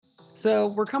So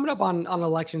we're coming up on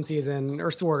election season,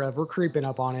 or sort of. We're creeping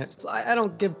up on it. So I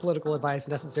don't give political advice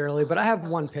necessarily, but I have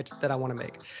one pitch that I want to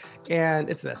make, and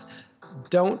it's this: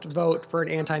 don't vote for an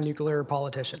anti-nuclear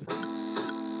politician.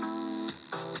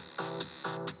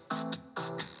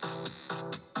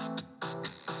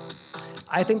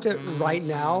 I think that right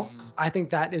now, Mm, I think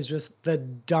that is just the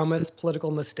dumbest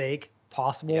political mistake yeah,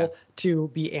 possible to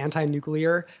be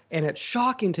anti-nuclear, and it's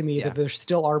shocking to me that yeah, there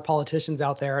still are politicians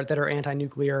out there that are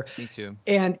anti-nuclear. me too.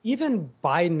 And even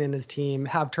Biden and his team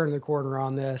have turned the corner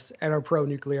on this and are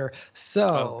pro-nuclear. Oh,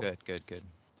 So, good, good, good.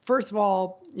 first of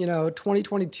all,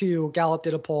 2022 Gallup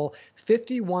did a poll.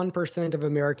 51% of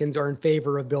Americans are in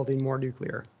favor of building more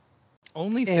nuclear.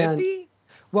 Only And 50?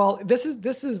 well, this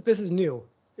is new.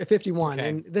 51, Okay.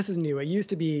 and this is new. It used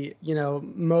to be,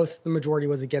 the majority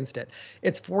was against it.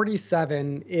 It's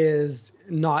 47 is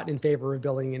not in favor of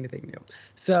building anything new. What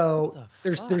So the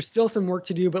there's fuck? still some work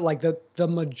to do, but like the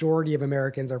majority of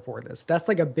Americans are for this. That's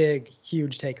like a big,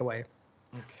 huge takeaway.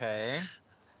 Okay.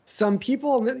 Some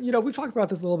people, we've talked about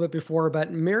this a little bit before, but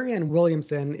Marianne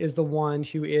Williamson is the one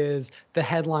who is the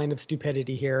headline of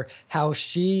stupidity here. How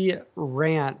she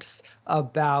rants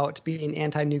about being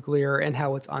anti-nuclear and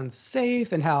how it's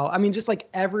unsafe and how, I mean, just like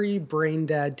every brain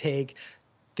dead take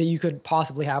that you could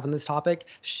possibly have on this topic,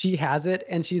 she has it,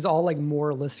 and she's all like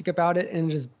moralistic about it, and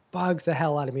it just bugs the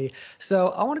hell out of me. So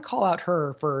I want to call out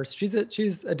her first.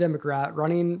 She's a Democrat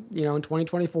running, in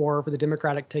 2024 for the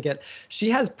Democratic ticket. She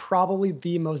has probably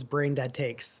the most brain dead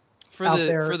takes For out the for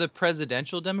there. the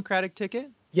presidential Democratic ticket?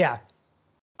 Yeah.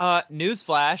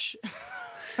 Newsflash.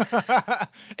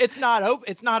 It's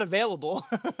not available.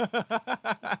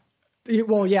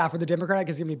 Well, yeah, for the Democratic,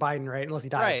 it's gonna be Biden, right? Unless he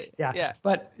dies. Right. Yeah. Yeah.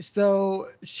 But so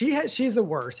she's the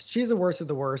worst. She's the worst of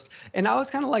the worst. And I was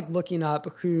kind of like looking up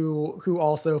who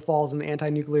also falls in the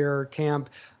anti-nuclear camp.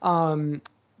 Um,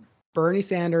 Bernie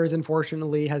Sanders,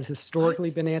 unfortunately, has historically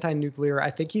What? been anti-nuclear.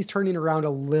 I think he's turning around a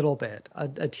little bit,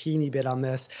 a teeny bit on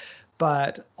this.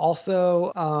 But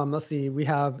also, let's see,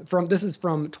 this is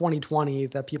from 2020,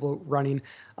 the people running.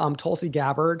 Tulsi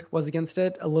Gabbard was against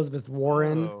it. Elizabeth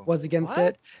Warren Oh. was against What?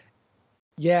 it.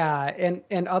 Yeah,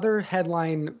 and other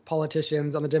headline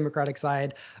politicians on the Democratic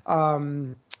side.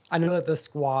 I know that the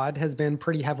Squad has been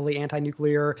pretty heavily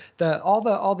anti-nuclear. All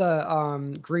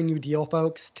the Green New Deal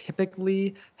folks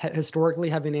typically historically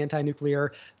have been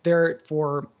anti-nuclear. They're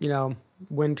for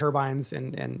wind turbines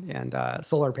and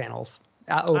solar panels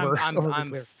I'm over I'm over I'm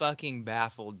nuclear. fucking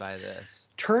baffled by this.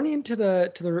 Turning to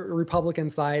the Republican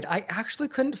side, I actually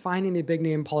couldn't find any big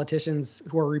name politicians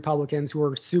who are Republicans who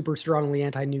are super strongly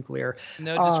anti-nuclear.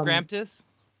 No Um, DeScramptus?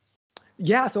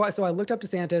 Yeah, so I looked up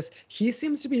DeSantis. He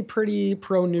seems to be pretty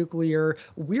pro-nuclear.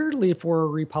 Weirdly, for a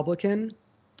Republican,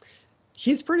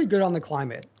 he's pretty good on the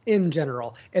climate in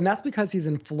general, and that's because he's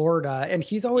in Florida, and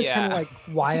he's always kind of Yeah. like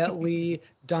quietly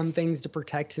done things to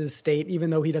protect his state, even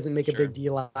though he doesn't make a Sure. big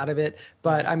deal out of it.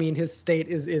 But Hmm. I mean, his state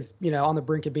is on the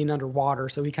brink of being underwater,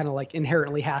 so he kind of like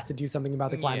inherently has to do something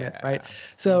about the climate, right? Yeah.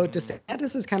 So Hmm.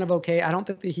 DeSantis is kind of okay. I don't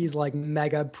think that he's like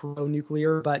mega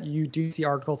pro-nuclear, but you do see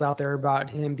articles out there about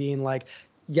him being like,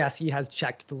 yes, he has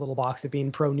checked the little box of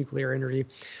being pro-nuclear energy.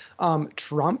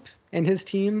 Trump and his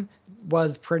team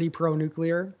was pretty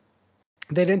pro-nuclear.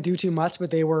 They didn't do too much, but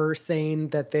they were saying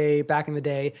that back in the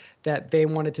day, that they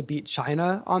wanted to beat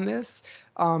China on this.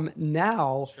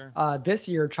 Now, Sure. this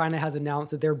year, China has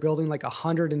announced that they're building like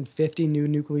 150 new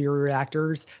nuclear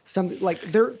reactors. Something like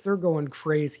they're going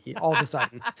crazy all of a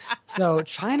sudden. So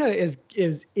China is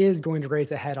going to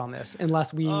raise ahead on this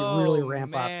unless we really Oh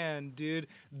ramp up. man, dude,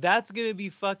 that's gonna be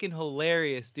fucking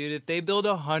hilarious, dude. If they build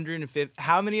 150,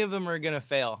 how many of them are gonna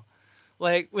fail?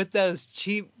 Like with those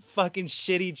cheap fucking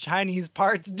shitty Chinese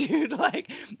parts, dude. Like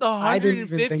the I didn't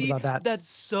even think 150, about that. that's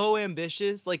so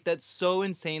ambitious. Like that's so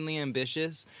insanely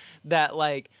ambitious that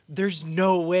like there's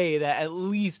no way that at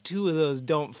least two of those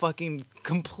don't fucking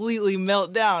completely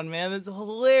melt down, man. That's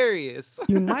hilarious.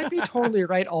 You might be totally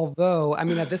right, although, I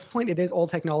mean, at this point, it is old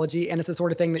technology, and it's the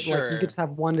sort of thing that, like, you could Sure. just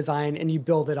have one design and you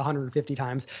build it 150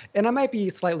 times. And I might be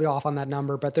slightly off on that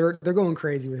number, but they're going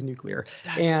crazy with nuclear,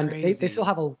 That's and they still crazy.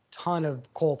 have a ton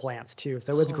of coal plants too,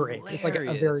 so it's great. It's like a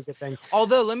very Hilarious. good thing.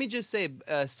 Although, let me just say,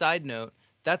 side note,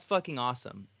 that's fucking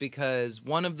awesome because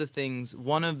one of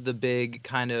the big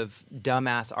kind of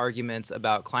dumbass arguments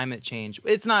about climate change,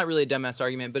 it's not really a dumbass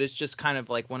argument, but it's just kind of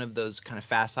like one of those kind of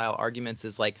facile arguments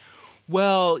is like,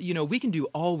 well, we can do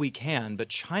all we can, but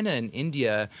China and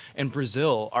India and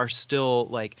Brazil are still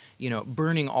like,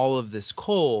 burning all of this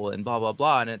coal and blah, blah,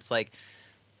 blah. And it's like,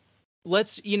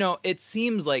 it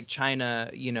seems like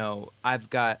China, I've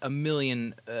got a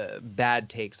million bad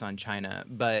takes on China,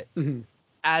 but Mhm.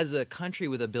 as a country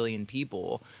with 1 billion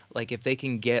people, like if they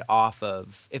can get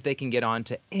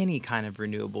onto any kind of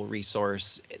renewable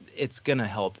resource, it's gonna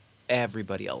help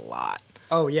everybody a lot.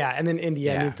 Oh yeah, and then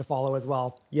India Yeah. needs to follow as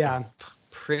well. Yeah.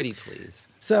 Pretty please.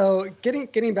 So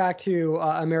getting back to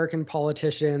American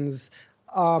politicians,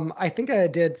 I think I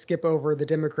did skip over the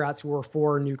Democrats who were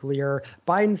for nuclear.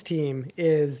 Biden's team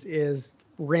is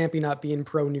ramping up being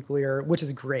pro-nuclear, which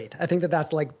is great. I think that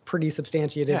that's like pretty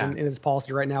substantiated in his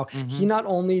policy right now. Mm-hmm. He not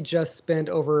only just spent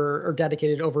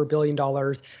dedicated over $1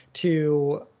 billion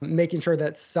to making sure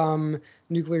that some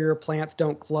nuclear plants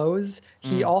don't close.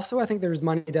 He also, I think there's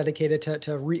money dedicated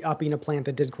to re-upping a plant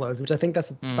that did close, which I think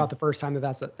that's about the first time that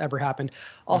that's ever happened.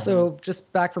 Also,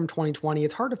 just back from 2020,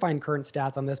 it's hard to find current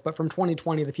stats on this, but from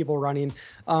 2020, the people running,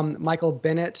 Michael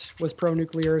Bennet was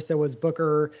pro-nuclear, so was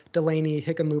Booker, Delaney,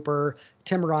 Hickenlooper,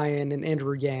 Tim Ryan, and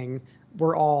Andrew Yang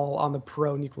were all on the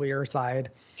pro-nuclear side.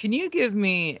 Can you give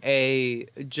me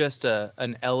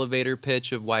an elevator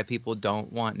pitch of why people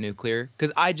don't want nuclear?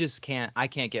 Because I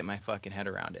can't get my fucking head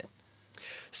around it.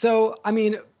 So, I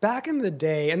mean, back in the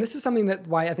day, and this is something that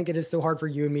why I think it is so hard for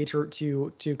you and me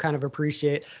to kind of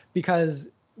appreciate, because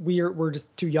we're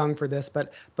just too young for this,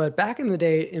 but back in the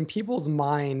day, in people's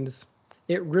minds,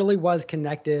 it really was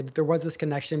connected. There was this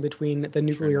connection between the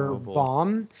nuclear Chernobyl.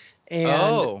 bomb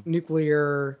and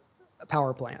nuclear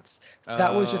power plants. So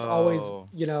that was just always,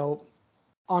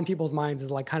 on people's minds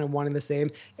is like kind of one and the same.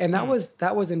 And that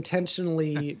was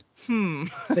intentionally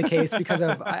the case because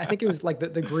of, I think it was like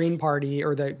the Green Party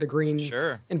or the Green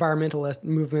environmentalist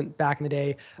movement back in the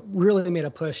day really made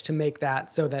a push to make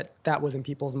that so that was in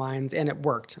people's minds, and it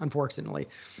worked, unfortunately.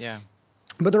 Yeah.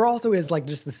 But there also is like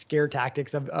just the scare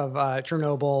tactics of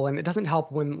Chernobyl, and it doesn't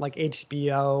help when like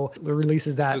HBO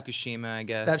releases that Fukushima, I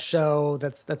guess, that show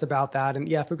that's about that. And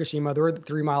yeah, Fukushima, there were the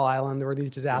 3 Mile Island, there were these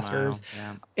disasters.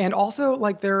 And also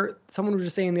like someone was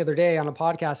just saying the other day on a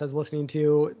podcast I was listening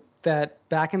to that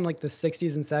back in like the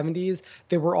 60s and 70s,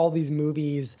 there were all these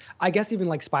movies, I guess even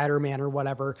like Spider-Man or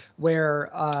whatever, where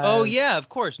oh yeah, of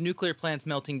course, nuclear plants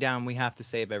melting down, we have to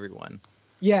save everyone.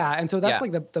 Yeah, and so that's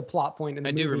like the plot point in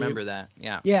the movie. I do remember that.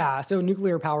 Yeah. Yeah, so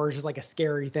nuclear power is just like a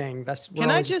scary thing.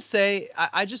 Can I just say,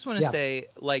 I just want to say,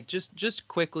 like, just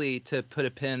quickly to put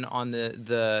a pin on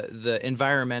the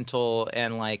environmental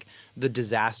and like the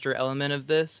disaster element of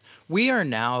this. We are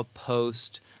now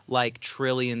post like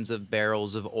trillions of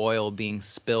barrels of oil being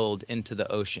spilled into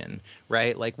the ocean,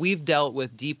 right? Like we've dealt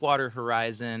with Deepwater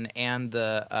Horizon and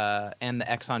the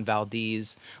Exxon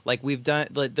Valdez. Like we've done,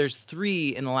 like there's 3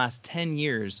 in the last 10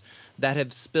 years that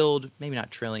have spilled, maybe not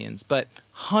trillions, but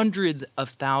hundreds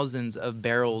of thousands of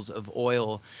barrels of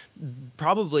oil,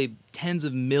 probably tens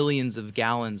of millions of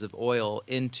gallons of oil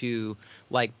into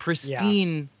like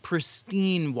pristine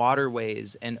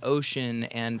waterways and ocean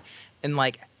and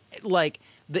like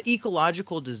the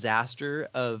ecological disaster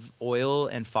of oil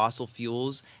and fossil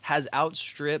fuels has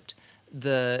outstripped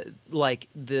the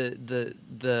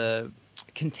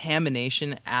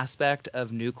contamination aspect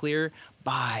of nuclear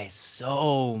by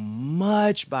so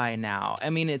much by now. I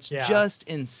mean, it's just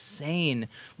insane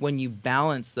when you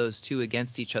balance those two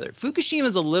against each other. Fukushima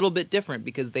is a little bit different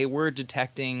because they were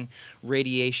detecting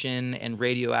radiation and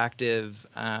radioactive,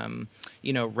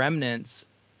 remnants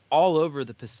all over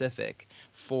the Pacific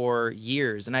for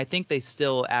years, and I think there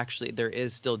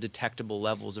is still detectable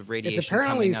levels of radiation. It's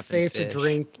apparently safe to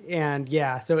drink, and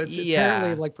so it's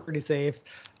apparently like pretty safe.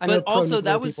 I know also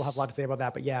people have a lot to say about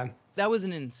that, but that was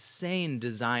an insane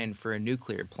design for a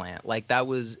nuclear plant. Like that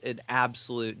was an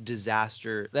absolute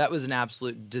disaster. That was an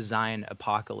absolute design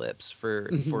apocalypse for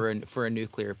a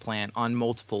nuclear plant on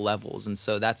multiple levels. And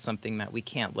so that's something that we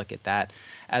can't look at that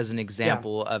as an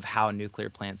example of how nuclear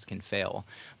plants can fail.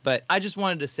 But I just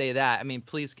wanted to say that. I mean,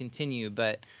 please continue,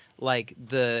 but like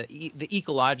the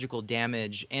ecological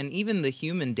damage and even the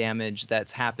human damage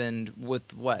that's happened with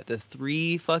the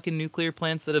 3 fucking nuclear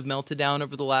plants that have melted down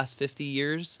over the last 50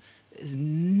 years is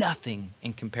nothing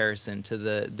in comparison to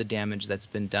the damage that's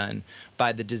been done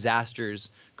by the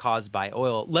disasters caused by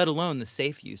oil, let alone the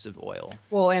safe use of oil.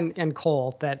 Well, and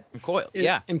coal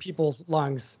in people's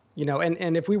lungs.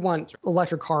 And if we want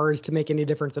electric cars to make any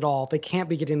difference at all, they can't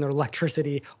be getting their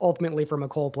electricity ultimately from a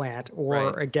coal plant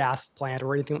or a gas plant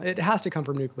or anything. It has to come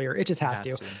from nuclear. It just has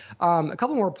to. A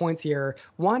couple more points here.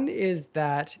 One is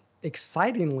that,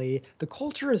 excitingly, the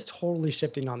culture is totally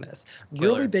shifting on this.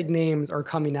 Really big names are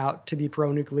coming out to be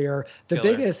pro-nuclear. The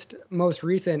biggest, most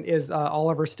recent is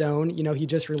Oliver Stone. He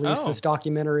just released this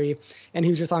documentary, and he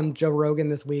was just on Joe Rogan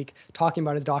this week talking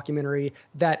about his documentary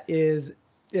that is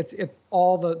it's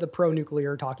all the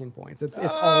pro-nuclear talking points. It's all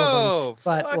of them. Oh,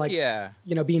 But fuck like, yeah.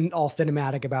 being all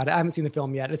cinematic about it. I haven't seen the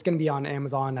film yet. It's going to be on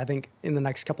Amazon, I think, in the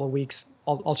next couple of weeks.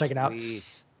 I'll check it out. Sweet.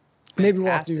 Maybe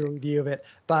we'll have to do a Fantastic. review of it.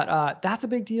 But that's a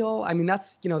big deal. I mean,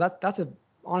 that's a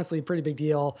honestly a pretty big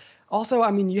deal. Also,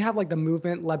 I mean, you have like the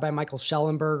movement led by Michael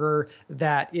Schellenberger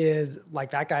that is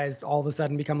like, that guy's all of a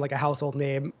sudden become like a household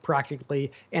name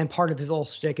practically, and part of his whole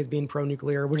shtick is being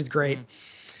pro-nuclear, which is great.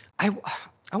 I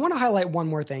I want to highlight one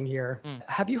more thing here.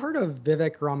 Have you heard of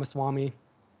Vivek Ramaswamy?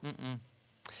 Mm-mm.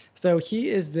 So he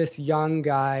is this young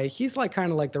guy. He's like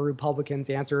kind of like the Republicans'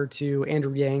 answer to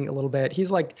Andrew Yang a little bit.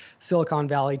 He's like Silicon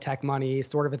Valley tech money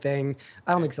sort of a thing.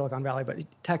 I don't think Silicon Valley, but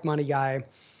tech money guy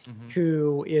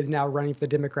who is now running for the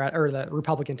Democrat or the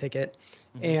Republican ticket.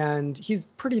 And he's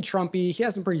pretty Trumpy. He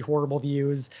has some pretty horrible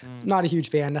views. Not a huge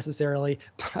fan necessarily,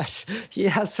 but he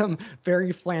has some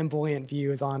very flamboyant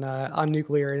views on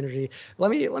nuclear energy. Let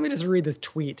me just read this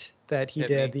tweet that he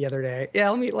did the other day.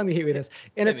 Yeah, let me hit you with this.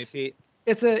 And Hit me, Pete.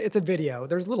 it's a video.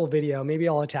 There's a little video. Maybe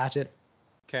I'll attach it.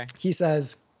 Okay. He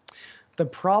says, "The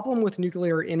problem with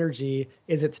nuclear energy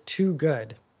is it's too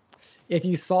good. If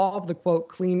you solve the, quote,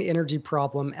 clean energy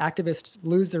problem, activists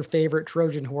lose their favorite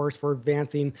Trojan horse for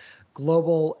advancing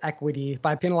global equity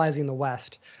by penalizing the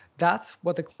West. That's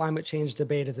what the climate change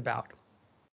debate is about."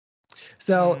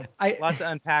 So Lots to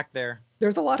unpack there.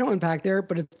 There's a lot to unpack there,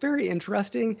 but it's very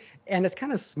interesting, and it's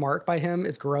kind of smart by him.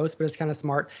 It's gross, but it's kind of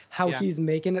smart how he's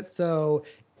making it so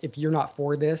if you're not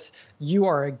for this, you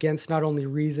are against not only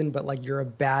reason, but like you're a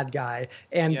bad guy.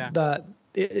 And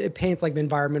it paints like the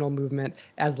environmental movement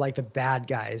as like the bad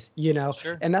guys,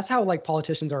 Sure. And that's how like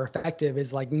politicians are effective,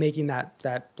 is like making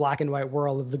that black and white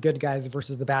world of the good guys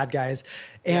versus the bad guys.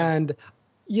 And,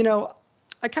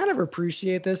 I kind of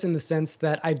appreciate this in the sense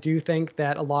that I do think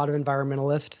that a lot of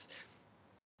environmentalists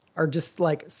are just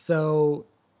like so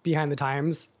behind the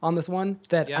times on this one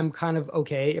that I'm kind of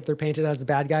okay if they're painted as the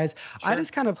bad guys. Sure. I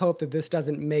just kind of hope that this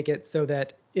doesn't make it so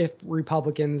that if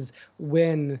Republicans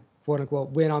win, quote unquote,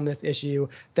 win on this issue,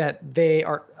 that they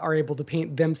are able to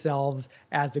paint themselves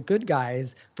as the good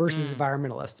guys versus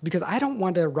environmentalists, because I don't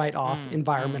want to write off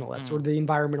environmentalists or the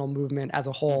environmental movement as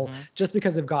a whole just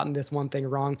because they've gotten this one thing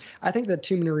wrong. I think that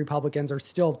too many Republicans are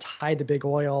still tied to big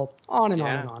oil, on and on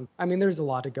and on. I mean, there's a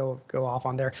lot to go off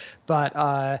on there,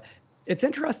 but it's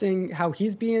interesting how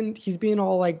he's being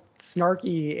all like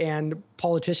snarky and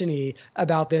politician-y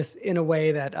about this in a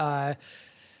way that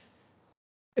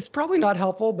it's probably not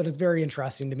helpful, but it's very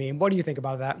interesting to me. What do you think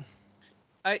about that?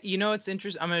 It's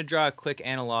interesting. I'm going to draw a quick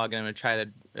analog, and I'm going to try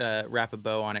to wrap a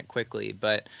bow on it quickly.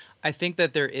 But I think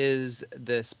that there is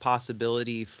this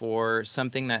possibility for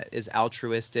something that is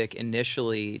altruistic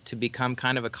initially to become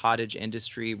kind of a cottage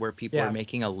industry where people are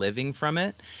making a living from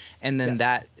it. And then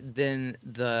then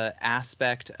the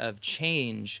aspect of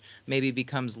change maybe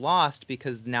becomes lost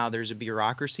because now there's a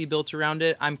bureaucracy built around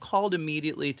it. I'm called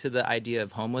immediately to the idea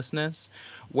of homelessness,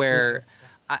 where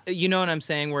you know what I'm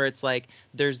saying, where it's like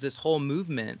there's this whole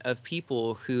movement of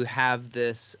people who have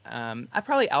this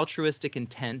probably altruistic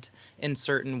intent in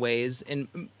certain ways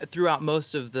and throughout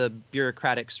most of the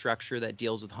bureaucratic structure that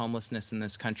deals with homelessness in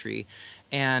this country.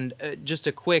 And just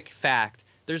a quick fact,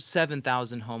 there's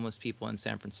 7,000 homeless people in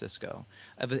San Francisco,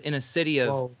 in a city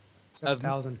of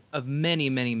many,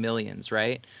 many millions,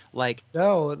 right? Like,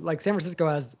 no, like San Francisco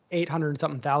has 800 and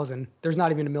something thousand. There's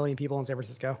not even 1 million people in San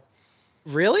Francisco.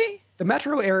 Really? The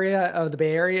metro area of the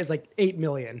Bay Area is like 8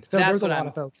 million. So there's a lot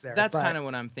of folks there. That's kind of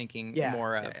what I'm thinking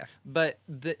more of. Yeah. But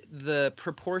the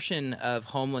proportion of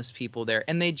homeless people there,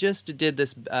 and they just did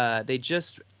this,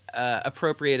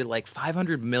 appropriated like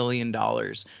 $500 million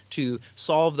to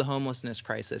solve the homelessness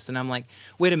crisis. And I'm like,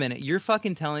 wait a minute, you're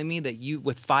fucking telling me that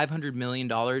with $500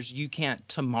 million, you can't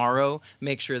tomorrow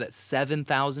make sure that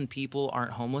 7,000 people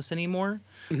aren't homeless anymore?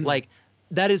 Like,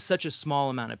 that is such a small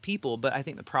amount of people. But I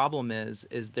think the problem is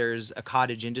there's a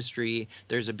cottage industry,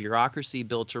 there's a bureaucracy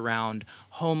built around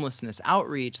homelessness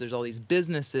outreach, there's all these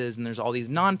businesses and there's all these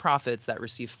nonprofits that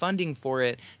receive funding for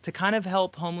it to kind of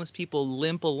help homeless people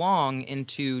limp along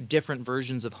into different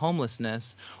versions of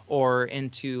homelessness, or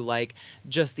into like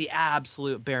just the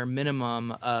absolute bare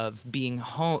minimum of being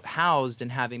housed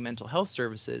and having mental health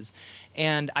services.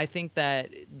 And I think that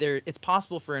it's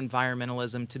possible for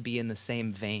environmentalism to be in the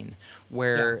same vein,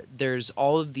 where there's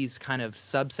all of these kind of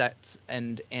subsets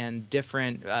and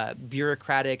different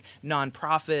bureaucratic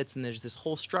nonprofits, and there's this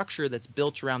whole structure that's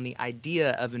built around the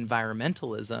idea of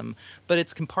environmentalism, but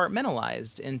it's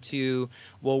compartmentalized into,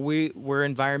 well, we're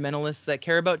environmentalists that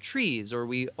care about trees, or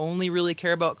we only really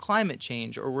care about climate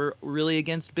change, or we're really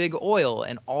against big oil,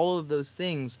 and all of those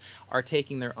things are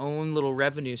taking their own little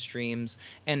revenue streams,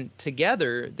 and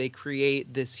together they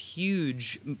create this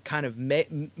huge kind of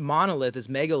monolith, this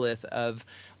megalith of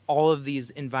all of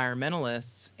these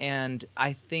environmentalists. And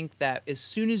I think that as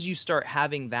soon as you start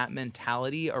having that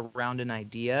mentality around an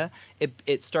idea,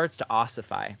 it starts to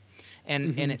ossify.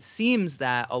 And and it seems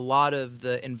that a lot of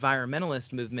the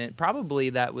environmentalist movement,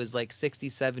 probably that was like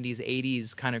 60s, 70s,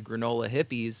 80s kind of granola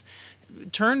hippies,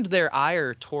 turned their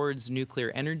ire towards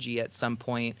nuclear energy at some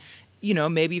point, you know,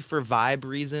 maybe for vibe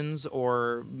reasons,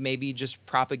 or maybe just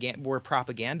were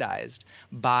propagandized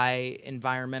by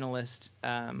environmentalist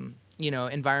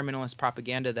environmentalist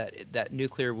propaganda that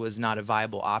nuclear was not a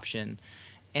viable option.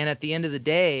 And at the end of the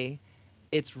day,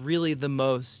 it's really the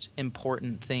most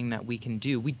important thing that we can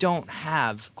do. We don't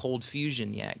have cold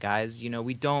fusion yet, guys. You know,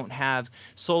 we don't have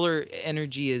solar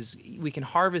energy. We can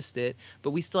harvest it,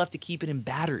 but we still have to keep it in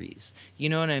batteries. You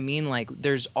know what I mean? Like,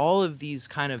 there's all of these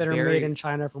kind of that are made in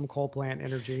China from coal plant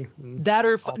energy. That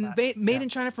are made in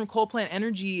China from coal plant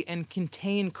energy and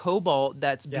contain cobalt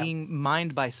that's being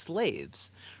mined by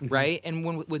slaves, right? And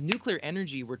with nuclear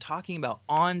energy, we're talking about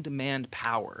on-demand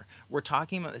power. We're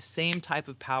talking about the same type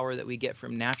of power that we get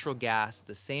from natural gas,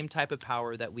 the same type of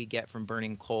power that we get from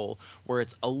burning coal, where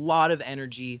it's a lot of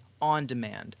energy on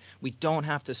demand. We don't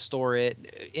have to store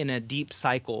it in a deep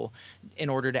cycle in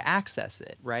order to access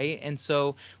it, right? And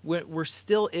so we're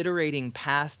still iterating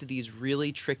past these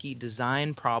really tricky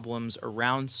design problems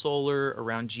around solar,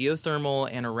 around geothermal,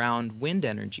 and around wind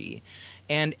energy.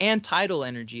 And tidal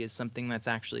energy is something that's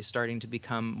actually starting to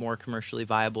become more commercially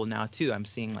viable now too. I'm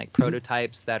seeing like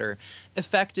prototypes that are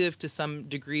effective to some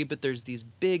degree, but there's these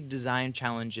big design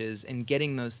challenges in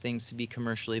getting those things to be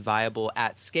commercially viable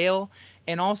at scale,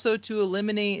 and also to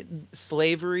eliminate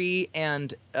slavery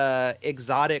and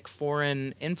exotic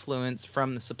foreign influence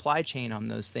from the supply chain on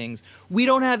those things. We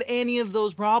don't have any of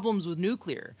those problems with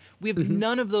nuclear. We have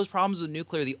none of those problems with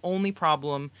nuclear. The only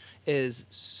problem is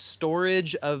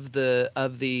storage of the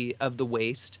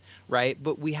waste, right?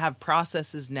 But we have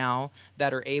processes now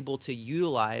that are able to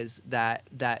utilize that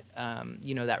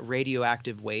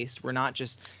radioactive waste. We're not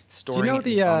just storing it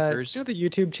in bunkers. Do you know the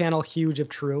YouTube channel Huge of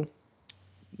True?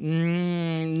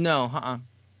 No,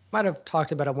 Might have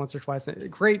talked about it once or twice.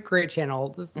 Great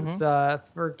channel. It's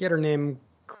forget her name,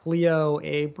 Cleo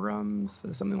Abrams,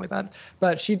 something like that.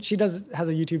 But she has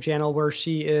a YouTube channel where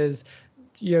she is,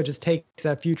 just takes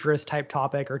a futurist type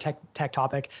topic or tech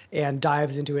topic and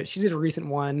dives into it. She did a recent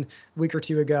one a week or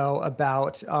two ago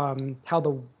about how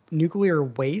the nuclear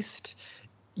waste,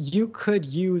 you could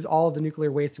use all of the nuclear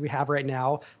waste we have right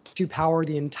now to power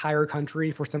the entire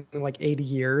country for something like 80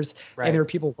 years. Right. And there are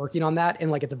people working on that,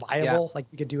 and like it's viable. Yeah. Like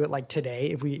we could do it like today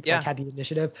if we had the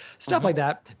initiative, stuff like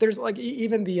that. There's like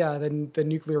even the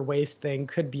nuclear waste thing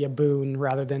could be a boon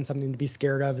rather than something to be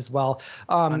scared of as well.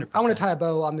 I want to tie a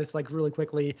bow on this like really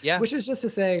quickly, which is just to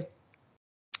say,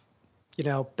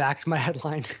 back to my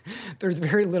headline, there's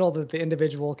very little that the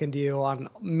individual can do on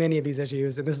many of these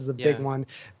issues, and this is a big one.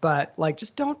 But like,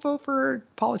 just don't vote for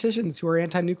politicians who are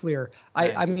anti-nuclear.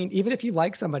 Nice. I mean, even if you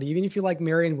like somebody, even if you like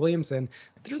Marianne Williamson,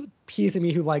 there's a piece of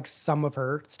me who likes some of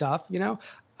her stuff.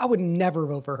 I would never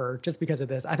vote for her just because of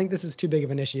this. I think this is too big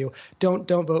of an issue. Don't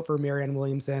vote for Marianne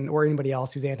Williamson or anybody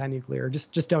else who's anti-nuclear.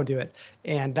 Just don't do it.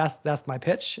 And that's my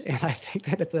pitch. And I think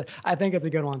that it's a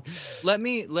good one. Let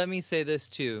me say this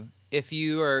too. If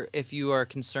you are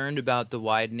concerned about the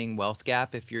widening wealth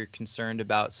gap, if you're concerned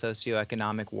about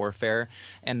socioeconomic warfare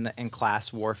and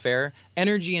class warfare,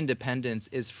 energy independence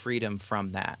is freedom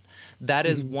from that. That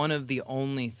is one of the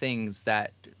only things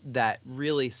that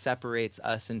really separates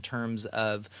us in terms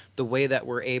of the way that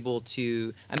we're able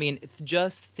to. I mean,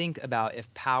 just think about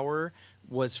if power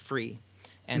was free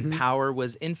and power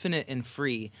was infinite and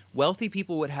free, wealthy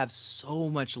people would have so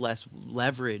much less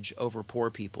leverage over poor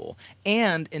people.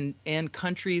 And in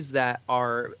countries that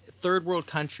are third world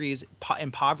countries,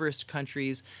 impoverished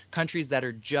countries that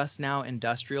are just now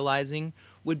industrializing,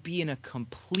 would be in a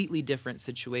completely different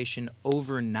situation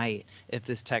overnight if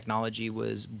this technology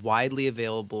was widely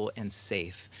available and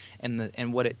safe.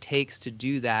 And what it takes to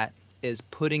do that is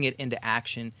putting it into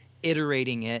action,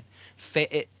 iterating it,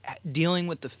 dealing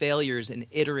with the failures and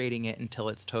iterating it until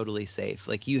it's totally safe.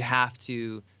 Like, you have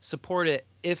to support it.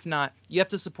 If not, you have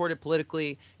to support it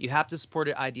politically. You have to support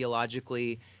it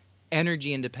ideologically.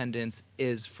 Energy independence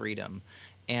is freedom.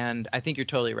 And I think you're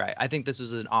totally right. I think this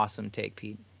was an awesome take,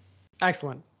 Pete.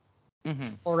 Excellent.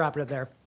 We'll wrap it up there.